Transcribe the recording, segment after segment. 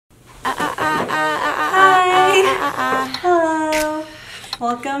Hello!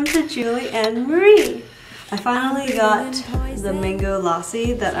 Welcome to Julie and Marie. I finally got the mango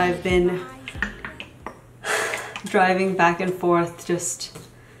lassi that I've been driving back and forth just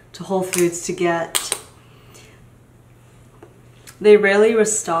to Whole Foods to get. They rarely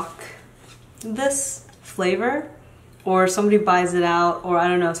restock this flavor, or somebody buys it out, or I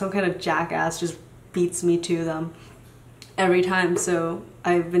don't know, some kind of jackass just beats me to them every time. So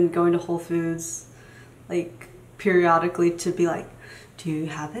I've been going to Whole Foods like periodically to be like, do you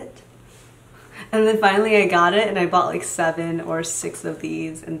have it? And then finally I got it, and I bought like 7 or 6 of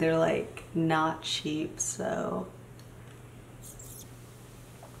these, and they're like not cheap, so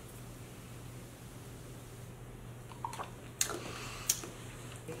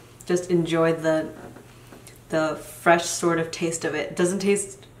just enjoy the fresh sort of taste of it. It doesn't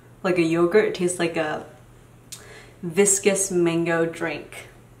taste like a yogurt, it tastes like a viscous mango drink.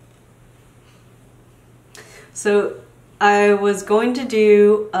 So I was going to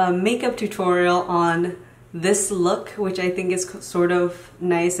do a makeup tutorial on this look, which I think is sort of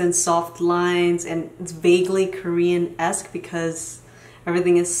nice and soft lines, and it's vaguely Korean-esque because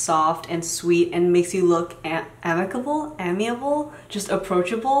everything is soft and sweet and makes you look amiable, just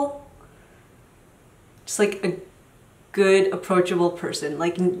approachable. Just like a good approachable person,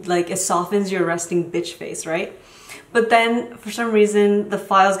 like it softens your resting bitch face, right? But then for some reason the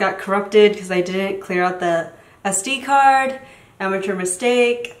files got corrupted because I didn't clear out the SD card. Amateur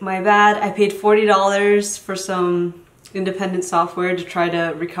mistake, my bad. I paid $40 for some independent software to try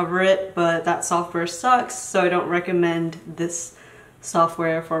to recover it, but that software sucks, so I don't recommend this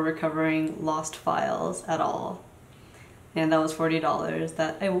software for recovering lost files at all. And that was $40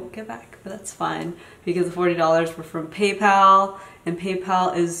 that I won't get back, but that's fine because the $40 were from PayPal, and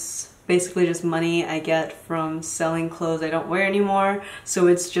PayPal is basically just money I get from selling clothes I don't wear anymore, so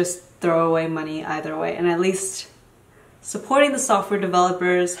it's just throwaway money either way. And at least supporting the software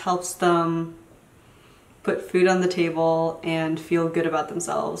developers helps them put food on the table and feel good about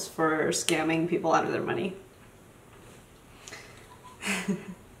themselves for scamming people out of their money.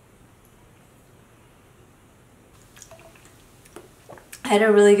 I had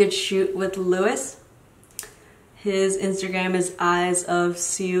a really good shoot with Lewis. His Instagram is Eyes of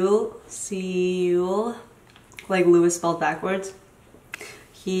Seoul, like Lewis spelled backwards.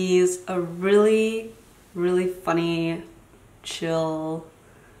 He's a really, really funny, chill.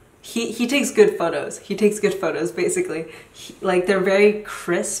 He takes good photos. He takes good photos, basically. Like, they're very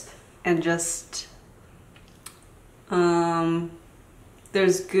crisp and just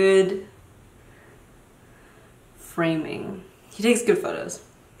there's good framing. He takes good photos,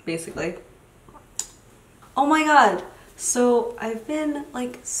 basically. Oh my god! So I've been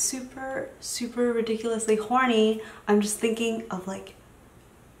like super ridiculously horny. I'm just thinking of like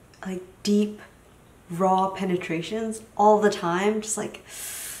deep, raw penetrations all the time. Just like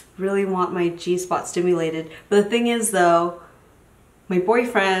really want my G-spot stimulated. But the thing is though, my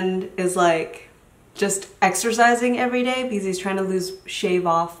boyfriend is like just exercising every day because he's trying to shave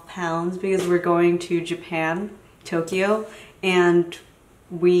off pounds because we're going to Japan, Tokyo, and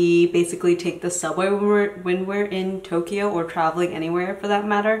we basically take the subway when we're in Tokyo, or traveling anywhere for that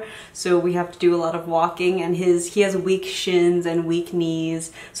matter. So we have to do a lot of walking, and he has weak shins and weak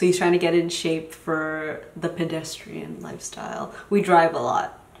knees, so he's trying to get in shape for the pedestrian lifestyle. We drive a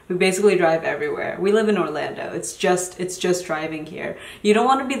lot. We basically drive everywhere. We live in Orlando. It's just driving here. You don't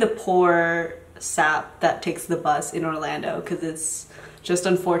want to be the poor sap that takes the bus in Orlando because it's just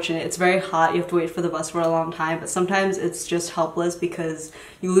unfortunate. It's very hot, you have to wait for the bus for a long time, but sometimes it's just helpless because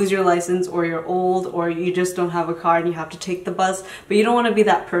you lose your license, or you're old, or you just don't have a car and you have to take the bus. But you don't want to be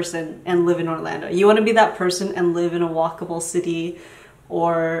that person and live in Orlando. You want to be that person and live in a walkable city,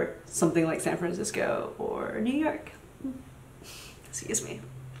 or something like San Francisco or New York. Excuse me.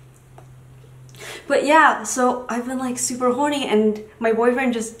 But yeah, so I've been like super horny, and my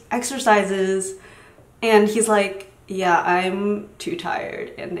boyfriend just exercises and he's like, yeah, I'm too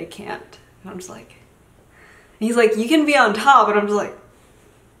tired and I can't. And I'm just like, and he's like, you can be on top, and I'm just like,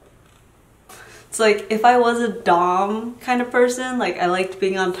 it's like, if I was a dom kind of person, like I liked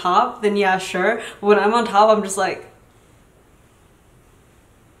being on top, then yeah, sure. But when I'm on top, I'm just like,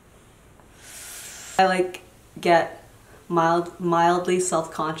 I like get mildly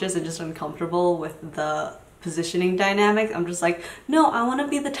self-conscious and just uncomfortable with the positioning dynamic. I'm just like, no, I want to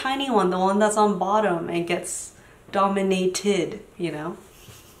be the tiny one, the one that's on bottom and gets dominated, you know?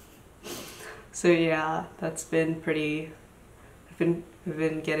 So yeah, that's been pretty, I've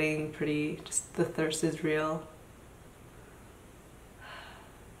been getting pretty, just the thirst is real.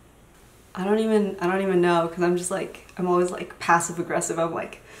 I don't even know, because I'm just like, I'm always like passive aggressive. I'm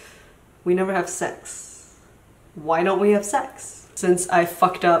like, we never have sex. why don't we have sex? Since I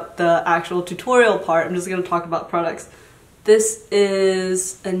fucked up the actual tutorial part, I'm just gonna talk about products. This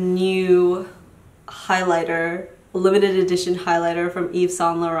is a new highlighter, a limited edition highlighter from Yves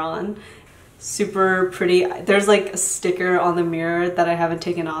Saint Laurent. Super pretty. There's like a sticker on the mirror that I haven't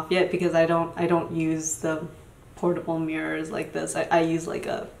taken off yet because I don't use the portable mirrors like this. I use like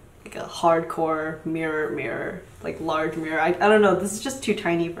a hardcore mirror, like large mirror. I don't know, this is just too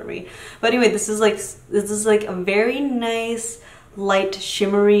tiny for me. But anyway, this is like a very nice light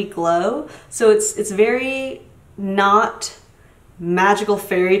shimmery glow. So it's very not magical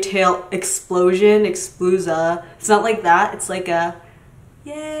fairy tale explosion. It's not like that. It's like a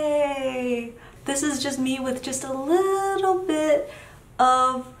yay. This is just me with just a little bit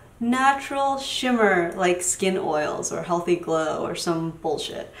of natural shimmer, like skin oils or healthy glow or some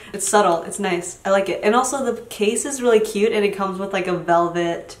bullshit. It's subtle, it's nice, I like it. And also the case is really cute and it comes with like a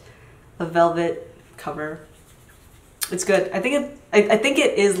velvet cover. It's good. I think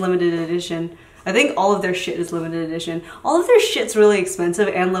it is limited edition. I think all of their shit is limited edition. All of their shit's really expensive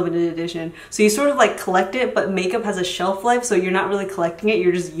and limited edition. So you sort of like collect it, but makeup has a shelf life, so you're not really collecting it,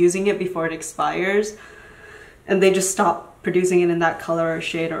 you're just using it before it expires. And they just stop producing it in that color or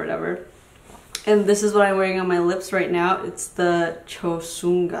shade or whatever. And this is what I'm wearing on my lips right now. It's the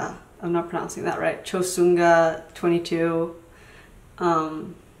Chosungah. I'm not pronouncing that right. Chosungah 22,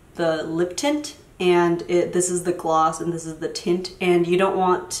 the lip tint. And this is the gloss and this is the tint, and you don't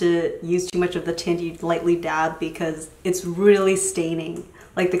want to use too much of the tint. You lightly dab because it's really staining.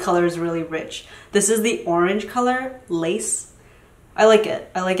 Like the color is really rich. This is the orange color, Lace. I like it.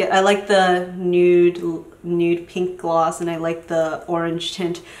 I like it. I like the nude pink gloss and I like the orange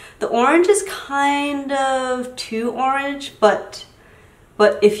tint. The orange is kind of too orange, but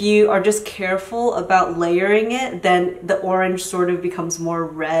if you are just careful about layering it, then the orange sort of becomes more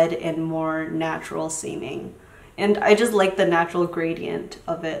red and more natural seeming. And I just like the natural gradient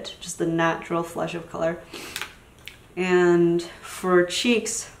of it, just the natural flush of color. And for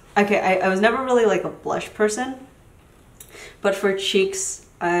cheeks, okay, I was never really like a blush person, but for cheeks,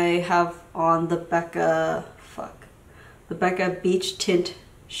 I have on the BECCA Beach Tint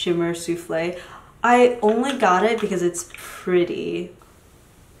Shimmer Soufflé. I only got it because it's pretty.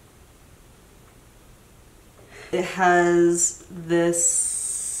 It has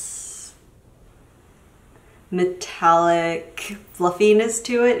this metallic fluffiness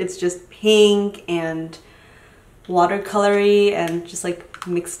to it. It's just pink and watercolory and just like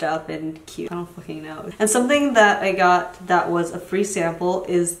mixed up and cute. I don't fucking know. And something that I got that was a free sample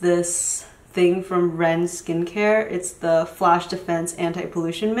is this thing from Ren Skincare. It's the Flash Defense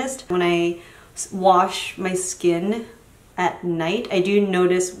Anti-Pollution Mist. When I wash my skin at night, I do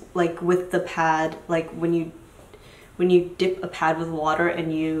notice like with the pad, like when you dip a pad with water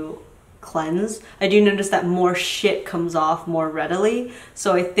and you cleanse, I do notice that more shit comes off more readily.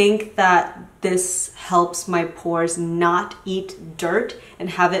 So I think that this helps my pores not eat dirt and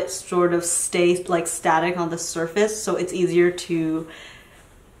have it sort of stay like static on the surface, so it's easier to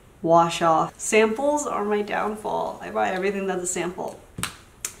wash off. Samples are my downfall. I buy everything that's a sample.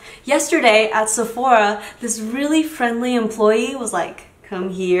 Yesterday at Sephora, this really friendly employee was like, come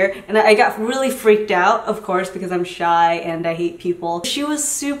here, and I got really freaked out, of course, because I'm shy and I hate people. She was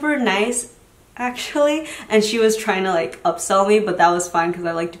super nice actually, and she was trying to like upsell me, but that was fine because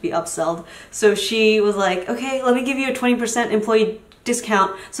I like to be upselled. So she was like, okay, let me give you a 20% employee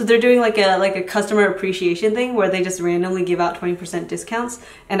discount. So they're doing like a customer appreciation thing where they just randomly give out 20% discounts,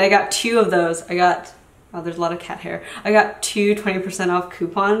 and I got 2 of those. Oh, there's a lot of cat hair. I got 2 20% off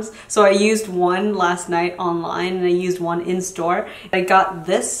coupons. So I used one last night online and I used one in store. I got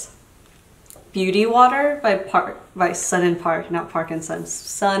this beauty water by Sun and Park, not Park and Sun,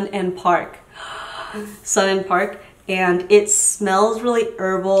 Sun and Park. Sun and Park, and it smells really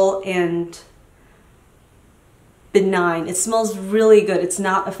herbal and benign. It smells really good. It's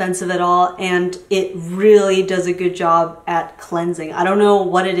not offensive at all, and it really does a good job at cleansing. I don't know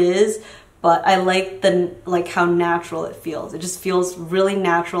what it is, but I like how natural it feels. It just feels really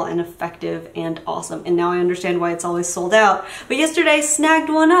natural and effective and awesome. And now I understand why it's always sold out. But yesterday I snagged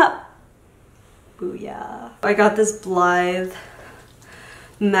one up. Booyah. I got this Blithe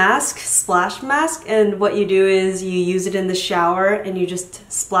mask, splash mask, and what you do is you use it in the shower and you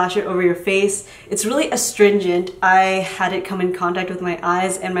just splash it over your face. It's really astringent. I had it come in contact with my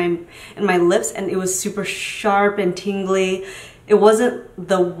eyes and my lips, and it was super sharp and tingly. It wasn't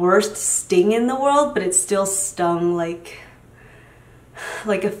the worst sting in the world, but it still stung like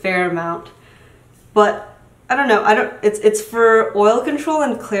a fair amount. But I don't know. It's for oil control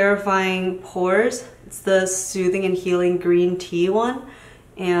and clarifying pores. It's the Soothing and Healing Green Tea one,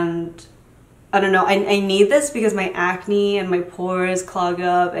 and I don't know, I need this because my acne and my pores clog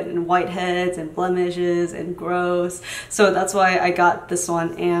up and whiteheads and blemishes and gross. So that's why I got this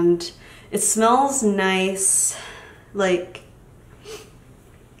one, and it smells nice. Like,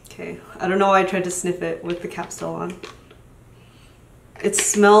 okay, I don't know why I tried to sniff it with the cap still on. It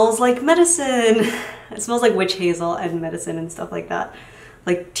smells like medicine. It smells like witch hazel and medicine and stuff like that.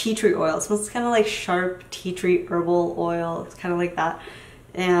 Like tea tree oil. It smells kind of like sharp tea tree herbal oil. It's kind of like that.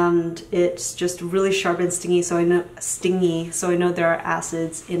 And it's just really sharp and stingy, so I know there are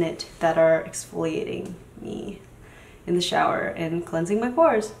acids in it that are exfoliating me in the shower and cleansing my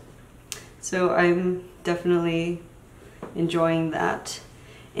pores. So I'm definitely enjoying that.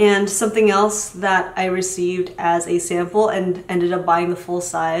 And something else that I received as a sample and ended up buying the full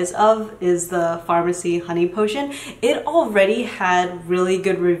size of is the Farmacy honey potion. It already had really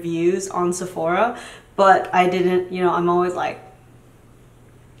good reviews on Sephora, but I didn't, you know, I'm always like,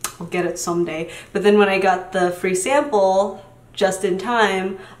 I'll get it someday. But then when I got the free sample just in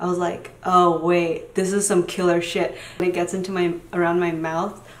time, I was like, oh wait, this is some killer shit. When it gets into around my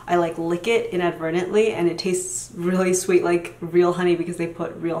mouth, I like lick it inadvertently and it tastes really sweet, like real honey, because they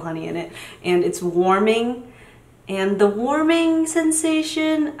put real honey in it. And it's warming, and the warming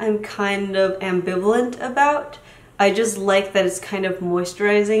sensation I'm kind of ambivalent about. I just like that it's kind of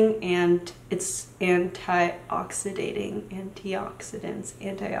moisturizing and it's antioxidating.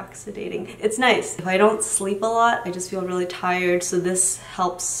 It's nice. If I don't sleep a lot, I just feel really tired, so this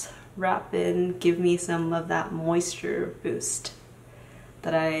helps wrap in, give me some of that moisture boost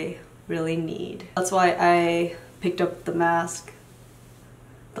that I really need. That's why I picked up the mask,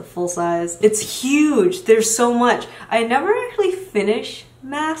 the full size. It's huge. There's so much. I never actually finish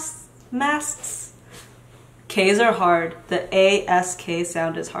masks. K's are hard. The A-S-K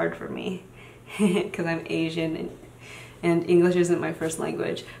sound is hard for me because I'm Asian and English isn't my first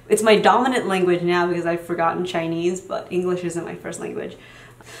language. It's my dominant language now because I've forgotten Chinese, but English isn't my first language.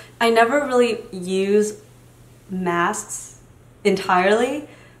 I never really use masks entirely,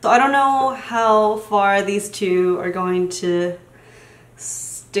 so I don't know how far these two are going to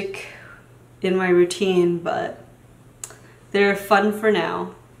stick in my routine, but they're fun for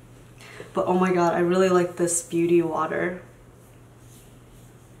now. But oh my god, I really like this beauty water.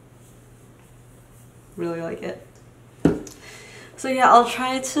 Really like it. So yeah, I'll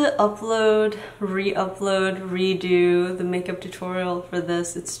try to upload, re-upload, redo the makeup tutorial for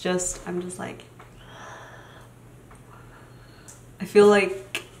this. It's just, I'm just like, I feel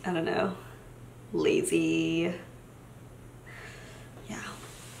like, I don't know, lazy. Yeah.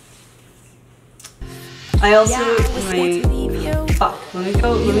 I also, fuck, let me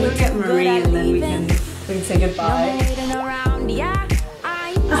go get Marie and then we can say goodbye.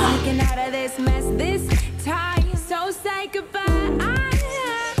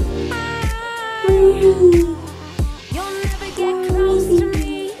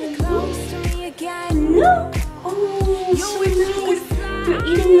 No! Oh, so nice! You're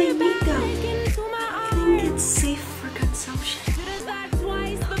eating my makeup. I think it's safe for consumption.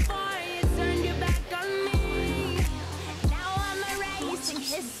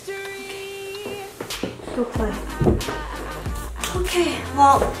 Go play. Okay,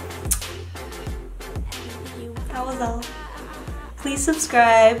 well, that was all. Please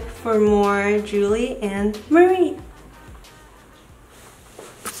subscribe for more Julie and Marie.